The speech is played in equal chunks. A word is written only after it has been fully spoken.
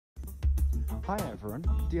Hi everyone,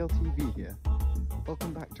 DLTV here.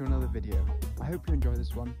 Welcome back to another video. I hope you enjoy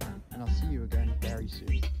this one, and I'll see you again very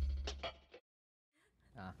soon.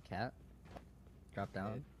 Cat. Drop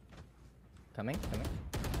down. Coming.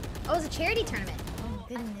 Oh, it's a charity tournament. Oh,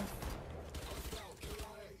 goodness.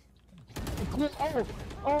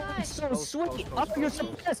 Oh, it's so sweet! Oh, you're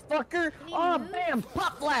suppressed, fucker! Oh, bam!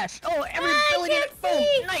 Pop flash! Oh, every ability in it!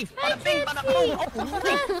 Boom! Knife! Bada bing, bada boom! Oh,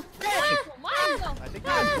 I think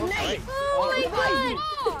they're both right. Oh my god!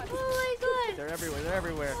 Oh my god! They're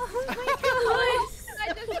everywhere. Oh my god!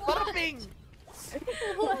 Bada bing!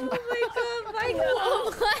 Oh my god, Michael!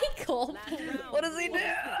 Oh, Michael! What does he do?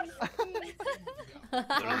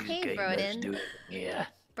 Hey, Broden. Yeah.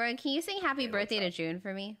 Broden, can you sing Happy Birthday to June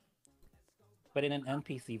for me? But in an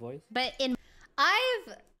NPC voice? But in... I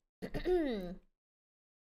don't know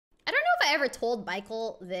if I ever told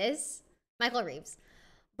Michael this. Michael Reeves.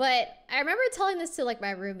 But I remember telling this to, like,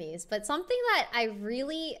 my roomies. But something that I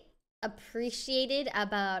really appreciated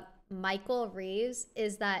about Michael Reeves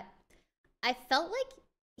is that I felt like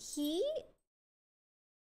he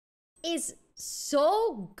is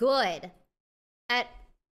so good at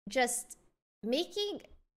just making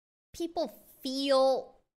people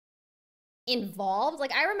feel involved.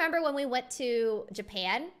 Like, I remember when we went to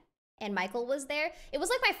Japan and Michael was there. It was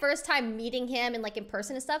like my first time meeting him and like in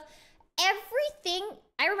person and stuff. Everything,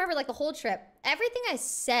 I remember like the whole trip, everything I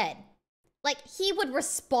said, like he would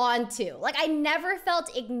respond to. Like I never felt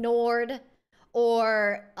ignored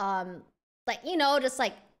or like, you know, just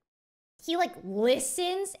like he like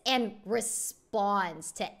listens and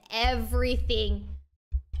responds to everything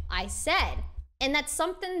I said. And that's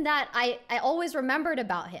something that I always remembered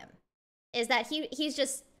about him, is that he's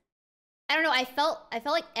just, I don't know, I felt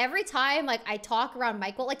like every time like I talk around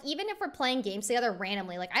Michael, like even if we're playing games together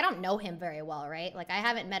randomly, like I don't know him very well, right? Like I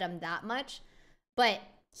haven't met him that much, but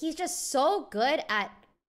he's just so good at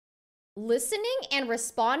listening and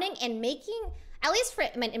responding and making, at least for,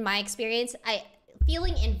 in my experience,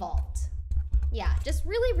 feeling involved. Yeah, just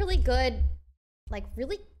really, really good, like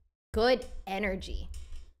really good energy.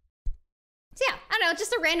 So yeah, I don't know,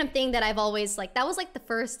 just a random thing that I've always like, that was like the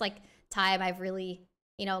first like time I've really,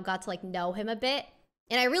 you know, got to like know him a bit.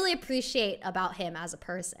 And I really appreciate about him as a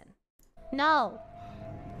person. No.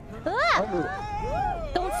 Ah!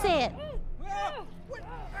 Don't say it.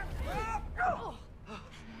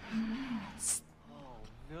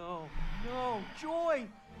 Oh no, Joy!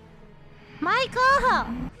 Michael!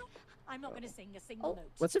 I'm not gonna sing a single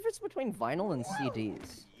note. What's the difference between vinyl and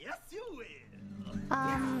CDs? Yes, you will!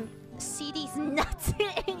 CD's nuts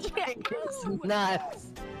in here. It's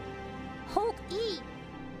nuts. Hold E.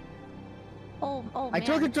 Oh, man. I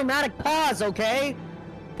took a dramatic pause, okay?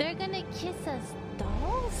 They're gonna kiss us,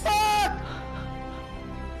 dolls? Fuck!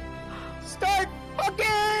 Start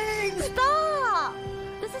fucking! Stop!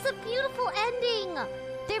 This is a beautiful ending.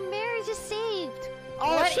 Their marriage is saved.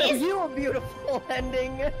 I'll show you a beautiful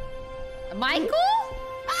ending. Michael?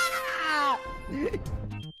 Ah!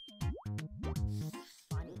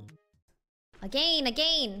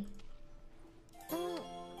 Again.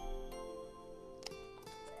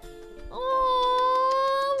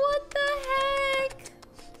 Oh, what the heck?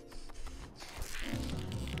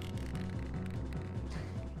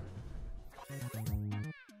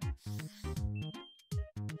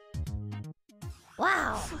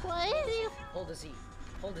 Wow. What is he? Hold a Z.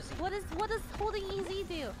 Hold a Z. What does holding easy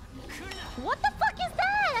do? What the fuck is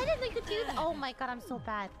that? I didn't know you could do that. Oh my god, I'm so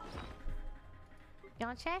bad. You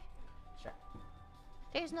wanna try? Sure.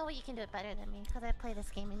 There's no way you can do it better than me because I play this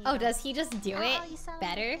game and you Oh, don't. does he just do Oh, it you sound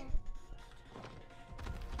better? like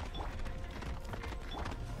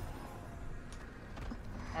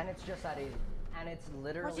And it's just that easy. And it's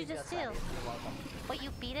literally What'd you just that do? easy. You're welcome. What, you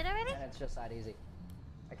beat it already? And it's just that easy.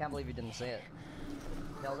 I can't believe you didn't see it.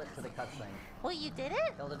 Held it to the cutscene. Wait, you did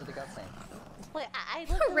it? Held it to the cutscene. Wait, I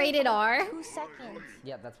looked Rated R. 2 seconds.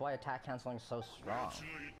 Yeah, that's why attack canceling is so strong.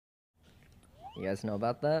 You guys know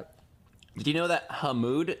about that? Did you know that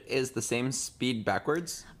Hamoud is the same speed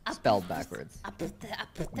backwards? Spelled backwards.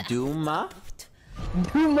 Duma?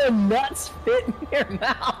 Do my nuts fit in your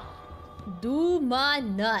mouth? Do my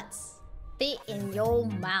nuts fit in your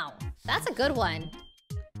mouth. That's a good one.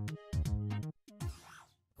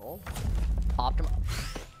 Goal. Optimal.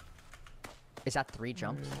 Is that 3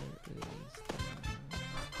 jumps?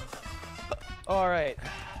 Alright.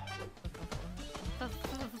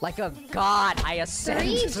 Like a god, I ascend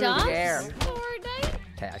 3 through jumps? the air. Fortnite?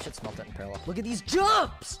 Okay, I should smelt it in parallel. Look at these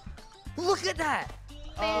jumps! Look at that!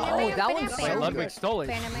 Oh, that one's so Ludwig good. stole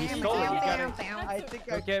it. He stole it. He got it. I think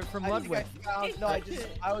Go get it from Ludwig.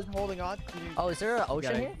 I was holding on to. Oh, is there an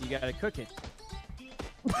ocean here? You gotta cook it.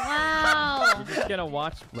 Wow. gonna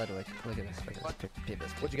watch. Ludwig, look at this. Pay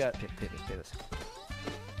this. What you got? Pay this.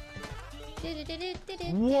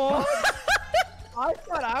 What? I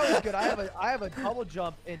thought I was good. I have a double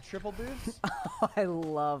jump and triple boost. I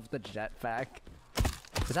love the jetpack.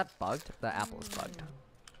 Is that bugged? The apple is bugged.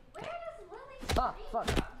 Ah, fuck.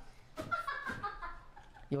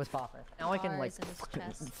 It was popping. Now I can like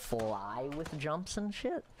fly with jumps and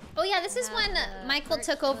shit. Oh yeah, this is when Michael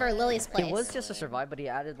took over Lily's place. It was just a survive, but he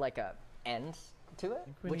added like a end to it,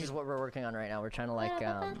 which is what we're working on right now. We're trying to like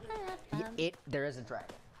there is a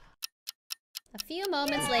dragon. A few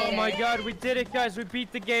moments later. Oh my god, we did it, guys. We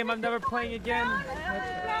beat the game. I'm never playing again.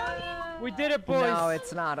 We did it, boys. No,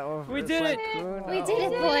 it's not over. We did it. We did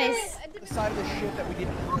it, boys. The side of the shit that we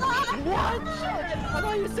didn't. What? I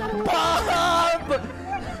thought you said it. Bob!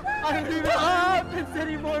 I don't do that happens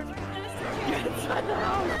anymore. Get inside the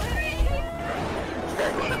house.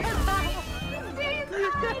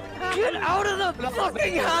 Get out of the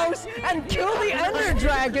fucking house and kill the Ender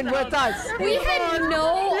Dragon with us! We had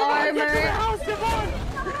no armor.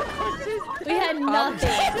 We had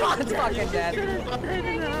nothing. Bob's fucking dead.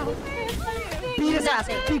 Beat his ass.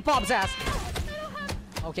 Beat Bob's ass.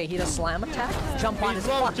 Okay, he does slam attack. Jump on his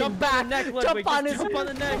fucking back. Jump on his the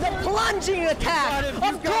plunging attack.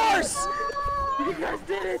 Of course. You guys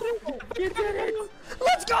did it. You did it.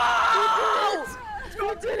 Let's go.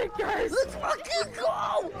 You did it, guys. Let's fucking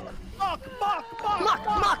go. Muck.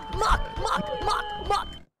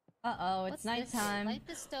 Uh-oh, it's nighttime. Light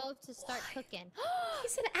the stove to start cooking.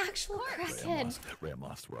 He's an actual crackhead. Ram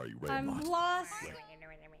lost, where are you? I'm lost.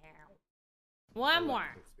 One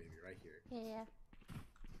more. Right here. Yeah.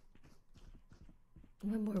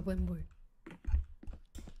 One more.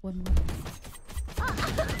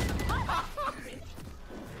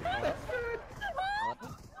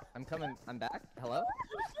 I'm coming. I'm back. Hello?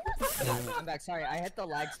 I'm back. Sorry, I hit the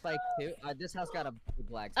lag spike too. This house got a big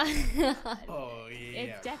lag spike. Oh yeah.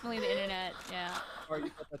 It's definitely the internet, yeah. Or you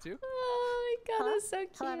got that too? Oh my god, that's so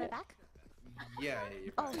cute. Hello, am I back? Yeah.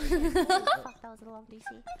 You're Oh, fine. fuck, that was a long DC.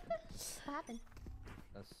 What happened?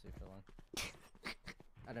 That's super long.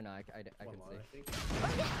 I don't know. I can One more, see. I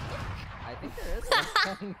think. I think there is.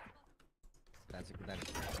 That's a good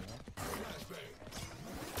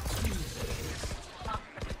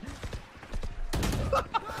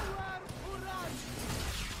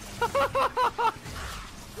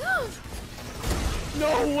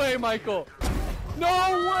No way, Michael. No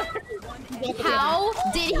way. How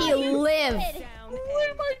did he live?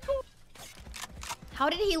 How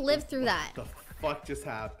did he live through that? What the fuck just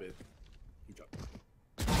happened? He dropped.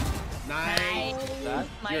 Nice. That?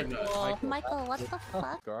 You're nuts. Michael, what the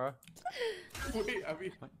fuck? Gara. Wait, I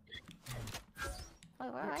mean,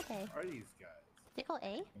 Wait, where are they? are these guys? They go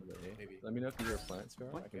A? Maybe. Let me know if you're a plant,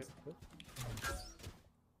 Gara. What? I can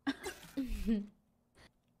Good.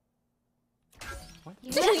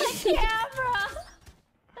 You got the camera!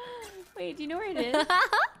 Wait, do you know where it is?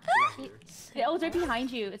 Oh, it's right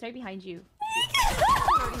behind you. It's right behind you.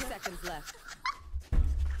 30 seconds left.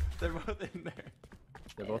 They're both in there.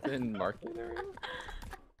 They're both in market area?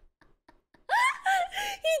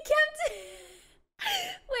 He kept.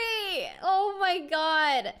 Wait. Oh my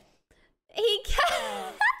god. He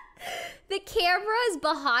kept. The camera is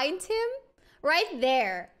behind him, right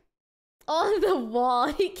there, on the wall.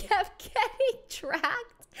 He kept getting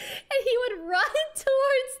tracked, and he would run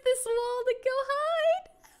towards this wall to go hide.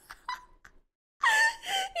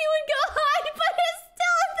 He would go hide, but he's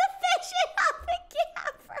still in the vision of the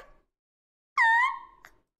camera.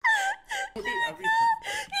 Wait, I mean,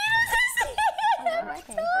 He doesn't see it every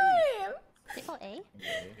time. They go A?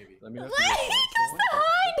 maybe. Let me know if Wait, you're a he plant, goes to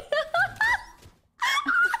hide.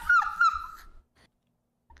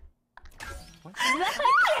 The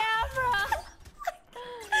camera!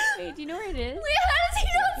 Wait, do you know where it is? Wait, how does he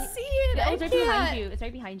not see it? Oh, I it's right can't. behind you. It's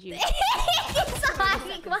right behind you. He's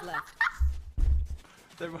hiding.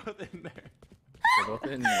 They're both in there. They're both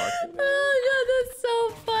in market area? Oh god, that's so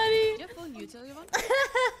funny. Do you have full utility one?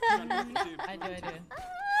 I do.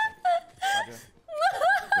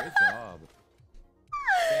 Great job.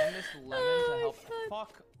 Ban this lemon to help. God.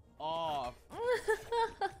 Fuck off.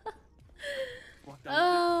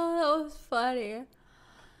 Oh, that was funny.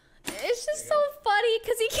 It's just so funny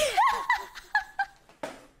because he kept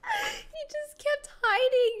he just kept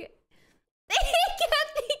hiding. He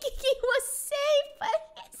kept thinking he was safe, but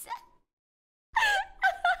he's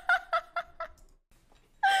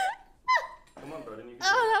Come on, Broden. You can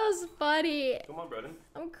oh, that was funny. Come on, Broden.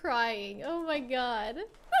 I'm crying. Oh my god.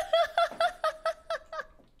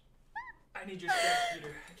 I need your strength,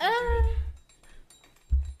 Peter.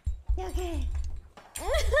 Yeah, okay.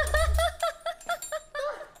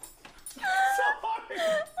 Stop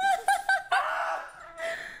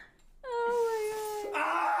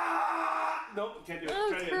can't do it. I'm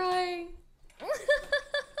Try it again. crying.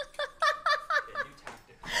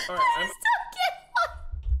 All right, I'm. Stop getting one.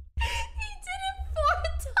 He did it 4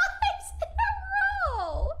 times in a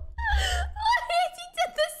row. What is he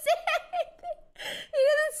did the same thing? He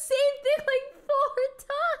did the same thing like 4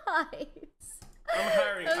 times. I'm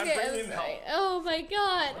hiring. I'm Okay, bringing I'm in help. sorry. Oh my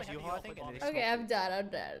god. Okay, Okay, I'm done. I'm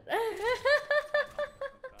done.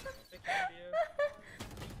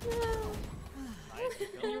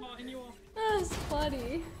 That's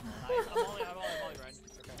funny. I'm only right.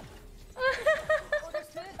 Okay.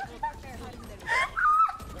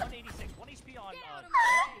 186. 1 HP on just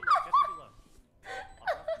below.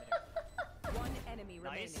 One enemy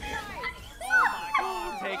Nice. remaining. Oh my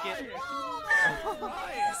god. Take it.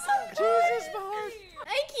 Jesus, my heart.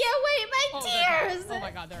 I can't wait, my tears. Oh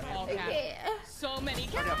my god, they're all cats. Okay. So many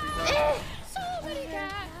cats. So many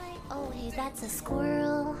cats. Oh, hey, that's a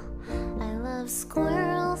squirrel. I love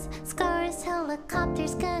squirrels. Scars,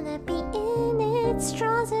 helicopter's gonna be in it.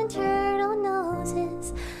 Straws and turtle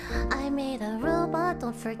noses. I made a robot,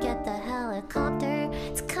 don't forget the helicopter.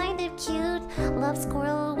 It's kind of cute. Love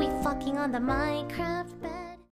squirrel, we fucking on the Minecraft.